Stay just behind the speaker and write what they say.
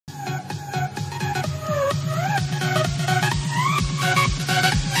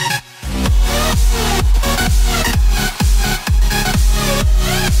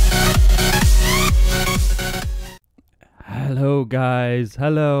guys,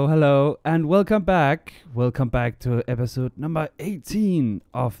 hello, and welcome back. Welcome back to episode number 18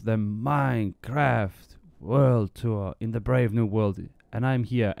 of the Minecraft World Tour in the Brave New World. And I'm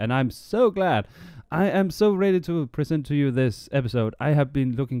here, and I'm so glad. I am so ready to present to you this episode. I have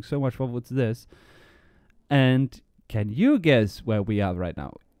been looking so much forward to this. And can you guess where we are right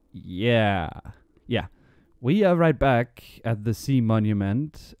now? Yeah. We are right back at the sea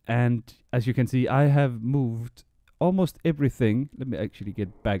monument, and as you can see, I have moved almost everything. Let me actually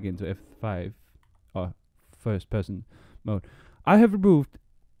get back into F5 or first person mode. I have removed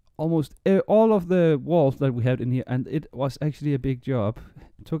almost all of the walls that we had in here, and it was actually a big job.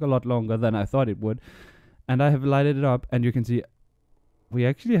 It took a lot longer than I thought it would, and I have lighted it up, and you can see we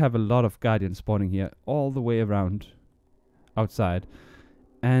actually have a lot of guardians spawning here all the way around outside.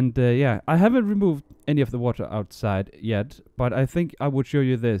 And yeah, I haven't removed any of the water outside yet, but I think I would show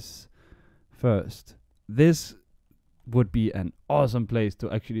you this first. This would be an awesome place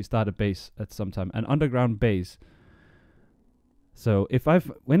to actually start a base at some time, an underground base. So if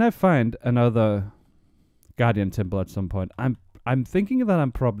when I find another guardian temple at some point, I'm thinking that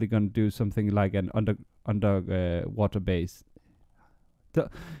I'm probably gonna do something like an underwater base.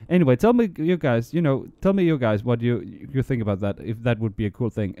 Anyway, tell me you guys what you think about that, if that would be a cool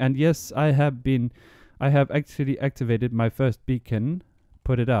thing. And yes, I have actually activated my first beacon,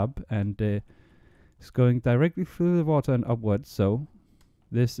 put it up, and it's going directly through the water and upwards. So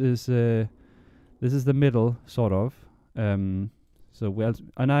this is the middle sort of. And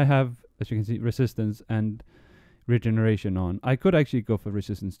I have, as you can see, resistance and regeneration on. I could actually go for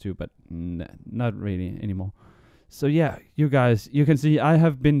resistance too, but not really anymore. So yeah, you guys, you can see I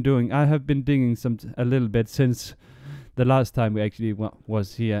have been digging a little bit since the last time we actually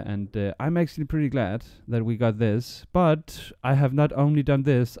was here, and I'm actually pretty glad that we got this. But I have not only done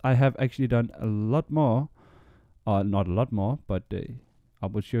this, I have actually done a lot more. Not a lot more, but I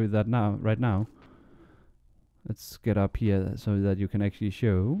will show you that right now. Let's get up here so that you can actually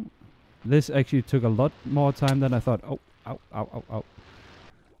show. This actually took a lot more time than I thought. Oh, ow.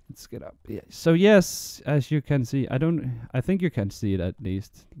 Let's get up here. So yes, as you can see, I think you can see it at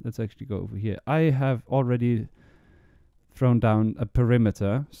least. Let's actually go over here. I have already thrown down a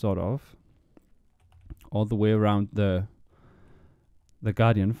perimeter, sort of, all the way around the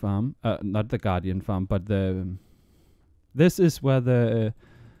guardian farm. Not the guardian farm, but this is where the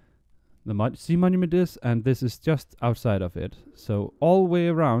sea monument is, and this is just outside of it. So all the way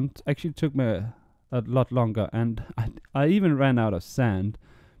around actually took me a lot longer, and I even ran out of sand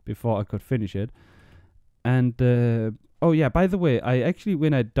before I could finish it. And oh yeah, by the way,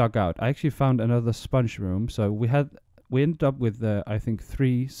 when I dug out, I actually found another sponge room. So we ended up with I think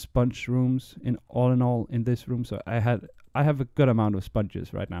 3 sponge rooms in all in this room. So I have a good amount of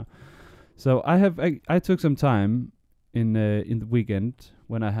sponges right now. So I took some time in the weekend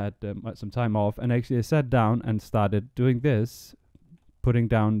when I had some time off, and actually I sat down and started doing this, putting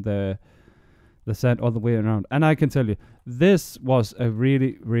down the sand all the way around. And I can tell you, this was a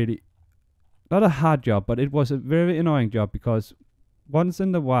really, really, not a hard job, but it was a very annoying job, because once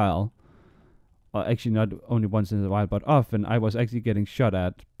in a while, or actually not only once in a while, but often, I was actually getting shot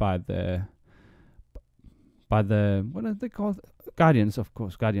at by the what are they called? Guardians, of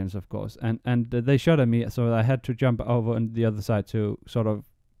course. And they shot at me, so I had to jump over on the other side to sort of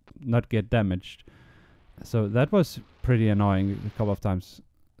not get damaged. So that was pretty annoying a couple of times.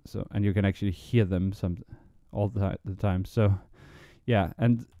 So, and you can actually hear them all the time. So yeah,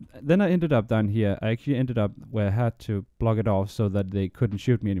 and then I ended up down here. I actually ended up where I had to block it off so that they couldn't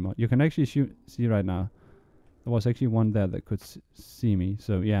shoot me anymore. You can actually see right now, there was actually one there that could see me.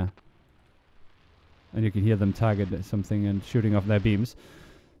 So yeah, and you can hear them target something and shooting off their beams.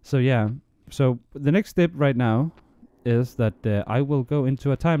 So yeah, so the next step right now is that I will go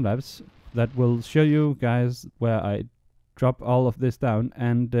into a time lapse that will show you guys where I drop all of this down,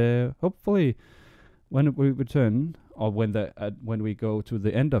 and hopefully when we return, or when we go to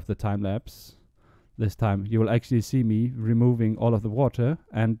the end of the time lapse this time, you will actually see me removing all of the water,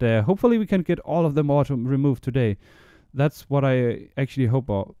 and hopefully we can get all of the water removed today. That's what I actually hope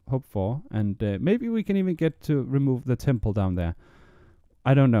for, and maybe we can even get to remove the temple down there.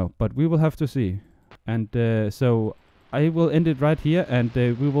 I don't know, but we will have to see. And so I will end it right here, and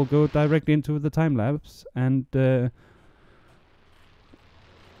we will go directly into the time lapse, and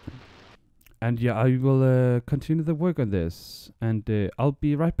yeah, I will continue the work on this, and I'll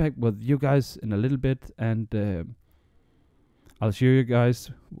be right back with you guys in a little bit, and I'll show you guys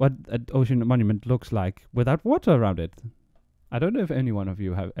what an ocean monument looks like without water around it. I don't know if any one of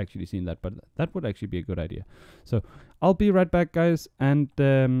you have actually seen that, but that would actually be a good idea. So I'll be right back, guys, and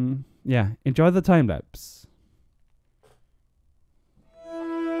yeah, enjoy the time lapse.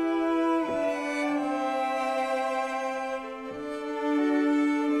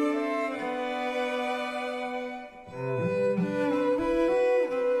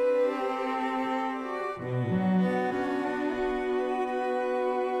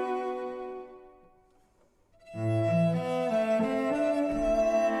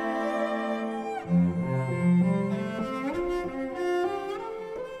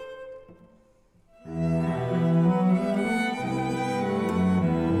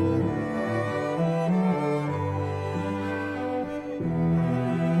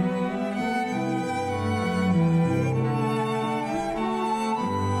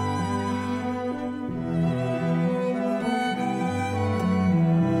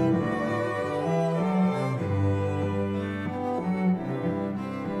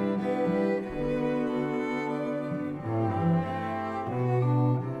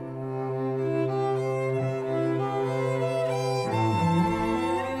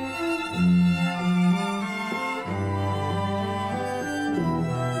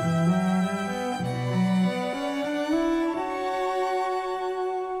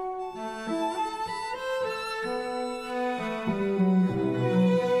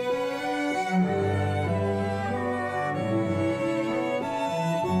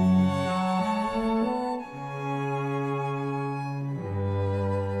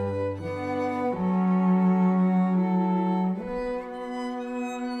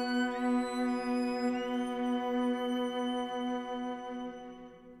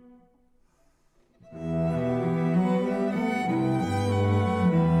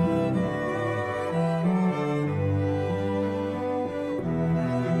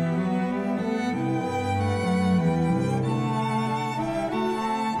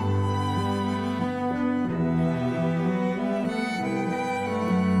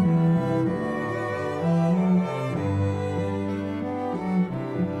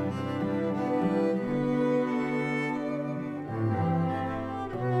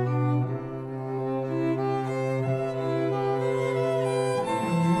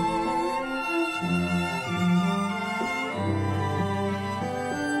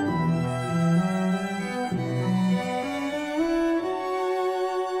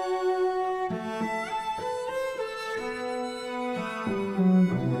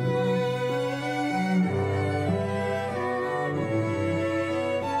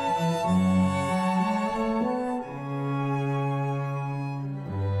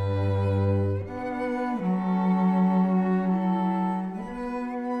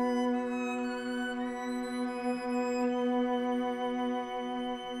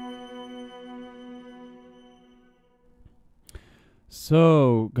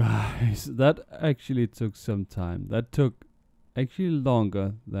 So, guys, that actually took some time. That took actually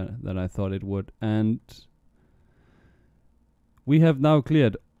longer than I thought it would. And we have now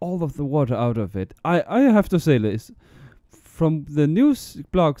cleared all of the water out of it. I have to say this. From the news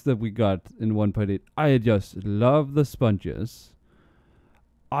blocks that we got in 1.8, I just love the sponges.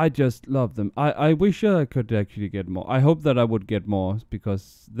 I just love them. I wish I could actually get more. I hope that I would get more,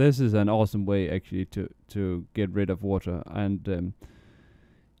 because this is an awesome way actually to get rid of water. And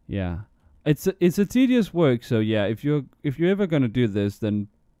yeah, it's a tedious work. So yeah, if you're ever gonna do this, then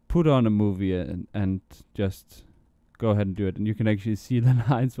put on a movie and just go ahead and do it. And you can actually see the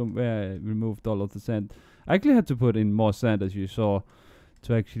lines from where I removed all of the sand. I actually had to put in more sand, as you saw,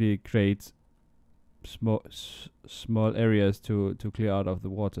 to actually create small areas to clear out of the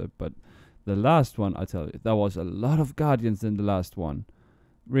water. But the last one, I tell you, there was a lot of guardians in the last one.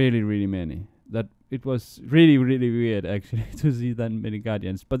 Really many. That it was really weird actually to see that many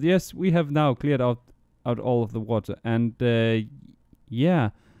guardians. But yes, we have now cleared out all of the water. And yeah,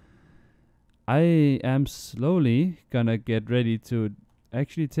 I am slowly gonna get ready to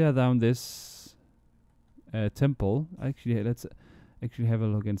actually tear down this temple. Actually, let's actually have a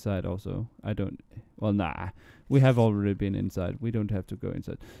look inside also. Well, nah, we have already been inside. We don't have to go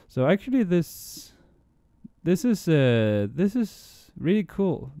inside. So actually this is really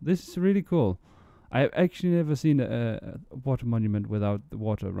cool. This is really cool. I've actually never seen a water monument without the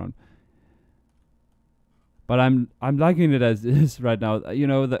water around. But I'm liking it as is right now. You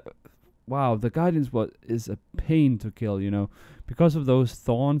know, the guardians is a pain to kill, you know, because of those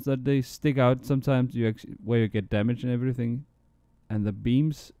thorns that they stick out sometimes where you get damaged and everything. And the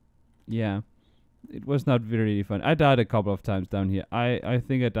beams, yeah, it was not really fun. I died a couple of times down here. I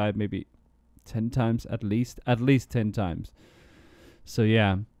think I died maybe 10 times at least 10 times. So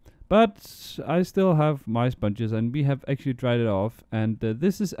yeah, but I still have my sponges, and we have actually dried it off. And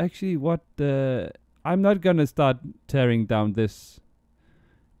this is actually what I'm not gonna start tearing down this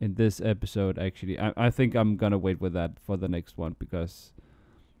in this episode. Actually, I think I'm gonna wait with that for the next one, because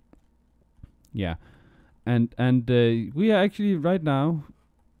yeah. And we are actually right now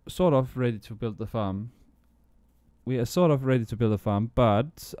sort of ready to build the farm. We are sort of ready to build a farm,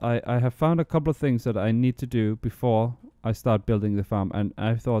 but I have found a couple of things that I need to do before I start building the farm, and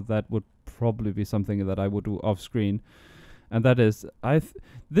I thought that would probably be something that I would do off screen. And that is,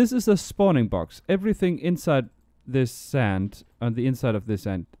 this is a spawning box. Everything inside this sand, on the inside of this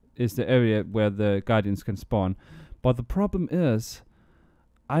sand, is the area where the guardians can spawn. But the problem is,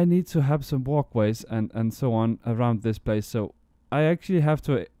 I need to have some walkways and so on around this place. So I actually have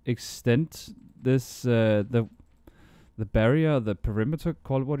to extend this the barrier, the perimeter,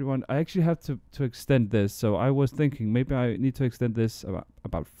 call it what you want. I actually have to extend this. So I was thinking maybe I need to extend this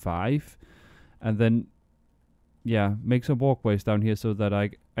about 5, and then yeah, make some walkways down here so that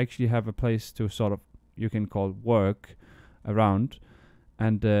I actually have a place to sort of, you can call, work around.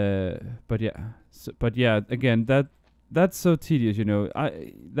 And but yeah, again, that's so tedious, you know.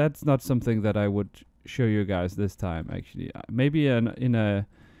 That's not something that I would show you guys this time. Actually, maybe in a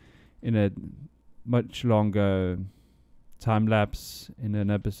much longer time lapse in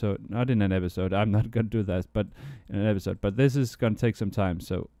an episode. Not in an episode. I'm not gonna do that, but in an episode. But this is gonna take some time,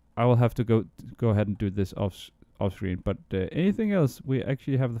 so I will have to go ahead and do this off screen. But anything else, we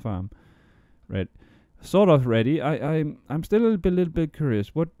actually have the farm, right? Sort of ready. I'm still a little bit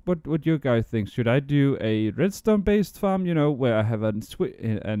curious. What you guys think? Should I do a redstone based farm? You know, where I have a switch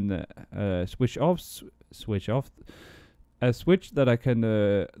that I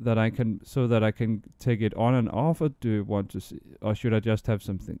can take it on and off, or do you want to see, or should I just have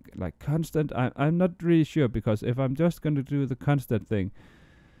something like constant? I'm not really sure, because if I'm just going to do the constant thing,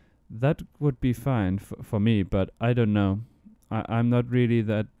 that would be fine for me. But I don't know. I'm not really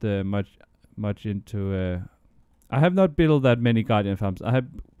that much into I have not built that many guardian farms. I have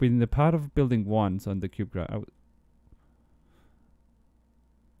been the part of building once on the cube ground.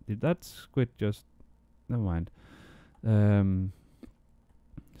 Did that squid just, never mind.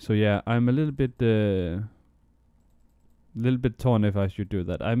 So yeah, I'm a little bit torn if I should do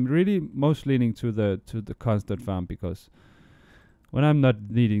that. I'm really most leaning to the constant farm, because when I'm not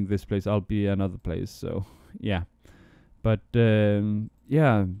needing this place, I'll be another place. So yeah. But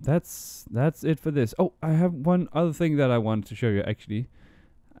yeah, that's it for this. Oh, I have one other thing that I want to show you. Actually,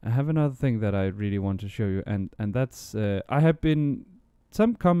 I have another thing that I really want to show you, and that's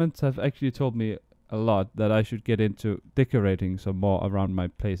some comments have actually told me a lot that I should get into decorating some more around my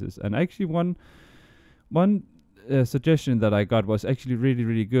places. And actually, one suggestion that I got was actually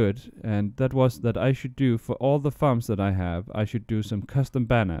really good, and that was that I should do, for all the farms that I have, I should do some custom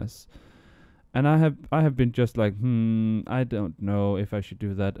banners. And I have been just like, I don't know if I should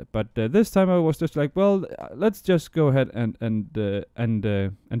do that. But this time I was just like, well, let's just go ahead and do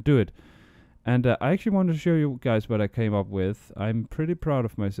it. And I actually want to show you guys what I came up with. I'm pretty proud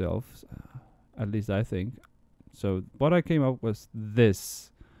of myself, at least I think. So what I came up was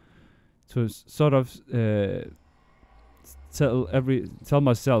this, to sort of tell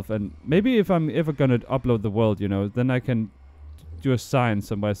myself, and maybe if I'm ever gonna upload the world, you know, then I can do a sign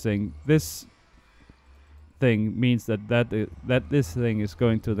somewhere saying this thing means that this thing is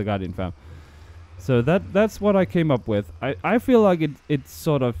going to the Guardian fam. So that's what I came up with. I feel like it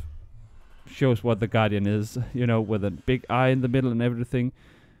sort of shows what the Guardian is, you know, with a big eye in the middle and everything,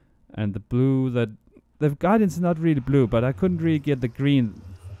 and the blue. That the Guardian's not really blue, but I couldn't really get the green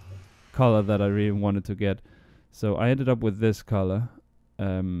color that I really wanted to get, so I ended up with this color.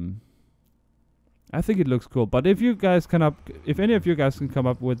 I think it looks cool, but if you guys if any of you guys can come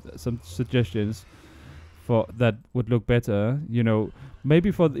up with some suggestions for that would look better, you know,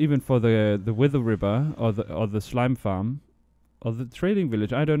 maybe even for the Wither River or the slime farm or the trading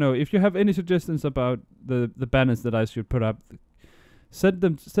village, I don't know. If you have any suggestions about the banners that I should put up, send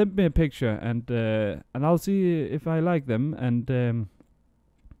me a picture, and I'll see if I like them, and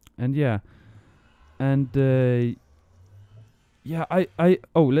yeah, and yeah,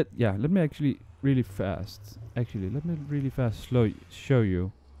 let me actually really fast show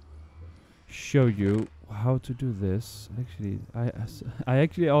you how to do this. Actually, I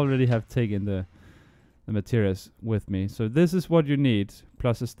actually already have taken the materials with me. So this is what you need,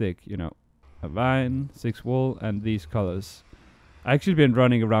 plus a stick, you know, a vine, 6 wool, and these colors. I actually been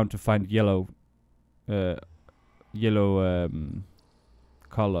running around to find yellow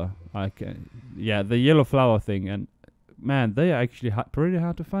color. Yeah, the yellow flower thing, and man, they are actually pretty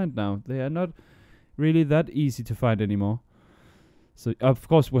hard to find now. They are not really that easy to find anymore. So of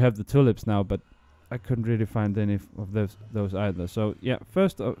course we have the tulips now, but I couldn't really find any of those either. So yeah,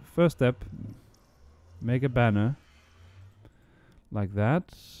 first step, make a banner like that.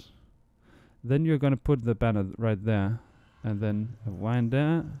 Then you're gonna put the banner right there, and then a vine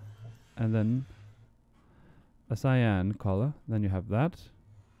there, and then a cyan color. Then you have that.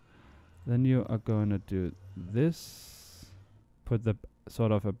 Then you are gonna do this. Put the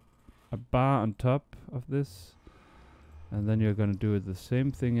sort of a bar on top of this, and then you're gonna do the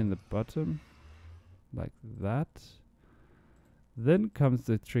same thing in the bottom, like that. Then comes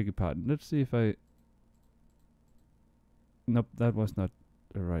the tricky part. Let's see if I... Nope, that was not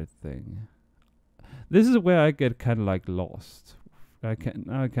the right thing. This is where I get kind of like lost. I can't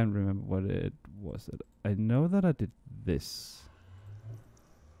remember what it was. I know that I did this.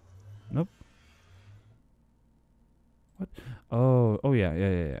 Nope. What? Oh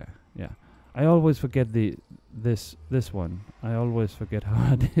yeah. I always forget this one. I always forget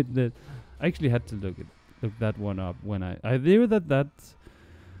how I did it. I actually had to look that one up when I knew that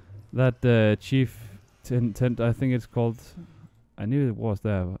chief tent, I think it's called. I knew it was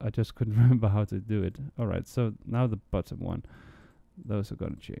there. I just couldn't remember how to do it. All right, so now the bottom one. Those are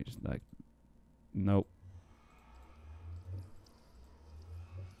gonna change. Like, nope.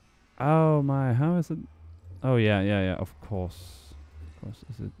 Oh my, how is it? Oh yeah. Of course.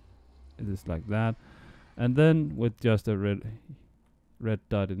 It is like that, and then with just a red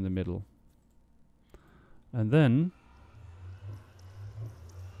dot in the middle, and then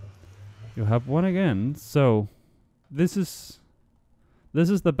you have one again. So this is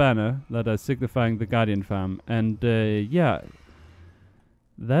the banner that is signifying the Guardian farm, and yeah,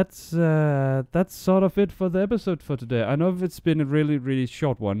 that's sort of it for the episode for today. I know it's been a really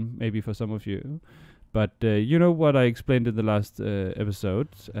short one, maybe for some of you. But you know what I explained in the last episode.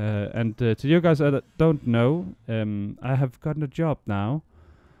 And to you guys that don't know, I have gotten a job now.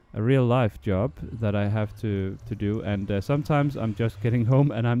 A real life job that I have to do. And sometimes I'm just getting home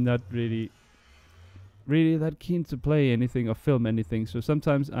and I'm not really that keen to play anything or film anything. So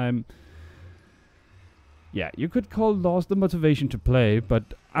sometimes I'm... Yeah, you could call lost the motivation to play,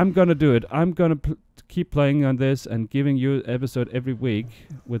 but I'm gonna do it. I'm gonna keep playing on this and giving you an episode every week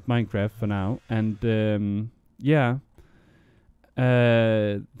with Minecraft for now. And yeah,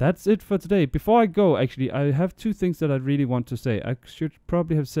 that's it for today. Before I go, actually, I have 2 things that I really want to say. I should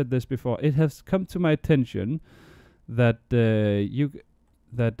probably have said this before. It has come to my attention that I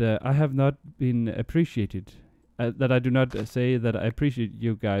have not been appreciated. That I do not say that I appreciate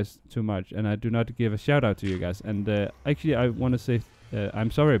you guys too much, and I do not give a shout out to you guys. And actually, I want to say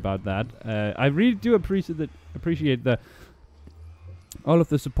I'm sorry about that. I really do appreciate all of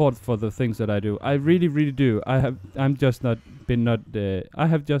the support for the things that I do. I really do. I have just not been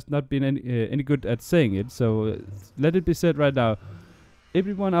any good at saying it. So let it be said right now.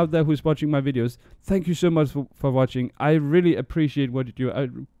 everyone out there who's watching my videos, thank you so much for watching. I really appreciate what you do. I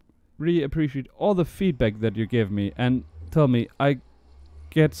really appreciate all the feedback that you give me and tell me. I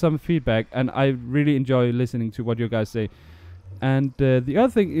get some feedback and I really enjoy listening to what you guys say. And the other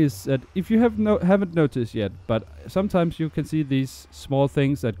thing is that if you haven't noticed yet, but sometimes you can see these small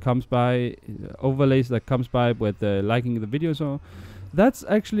things that comes by, overlays that comes by with liking the videos. Or that's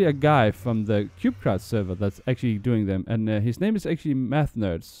actually a guy from the CubeCraft server that's actually doing them, and his name is actually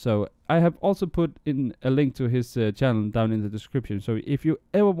Mathsnerds. So I have also put in a link to his channel down in the description. So if you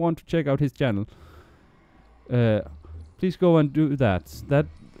ever want to check out his channel, please go and do that.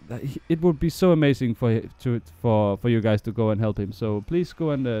 It would be so amazing for you guys to go and help him. So please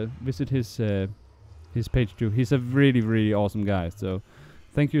go and visit his page too. He's a really, really awesome guy. So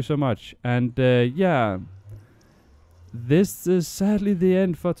thank you so much. And yeah, this is sadly the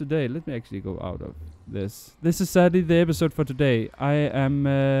end for today. Let me actually go out of this. This is sadly the episode for today. I'm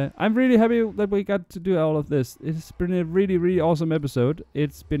really happy that we got to do all of this. It's been a really, really awesome episode.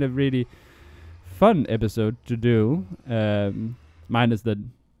 It's been a really fun episode to do. Minus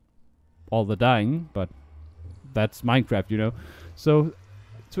all the dying, but that's Minecraft, you know. So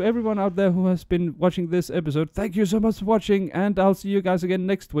to everyone out there who has been watching this episode, thank you so much for watching, and I'll see you guys again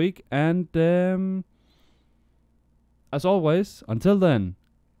next week. And as always, until then,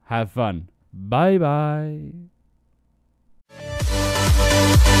 have fun. Bye bye.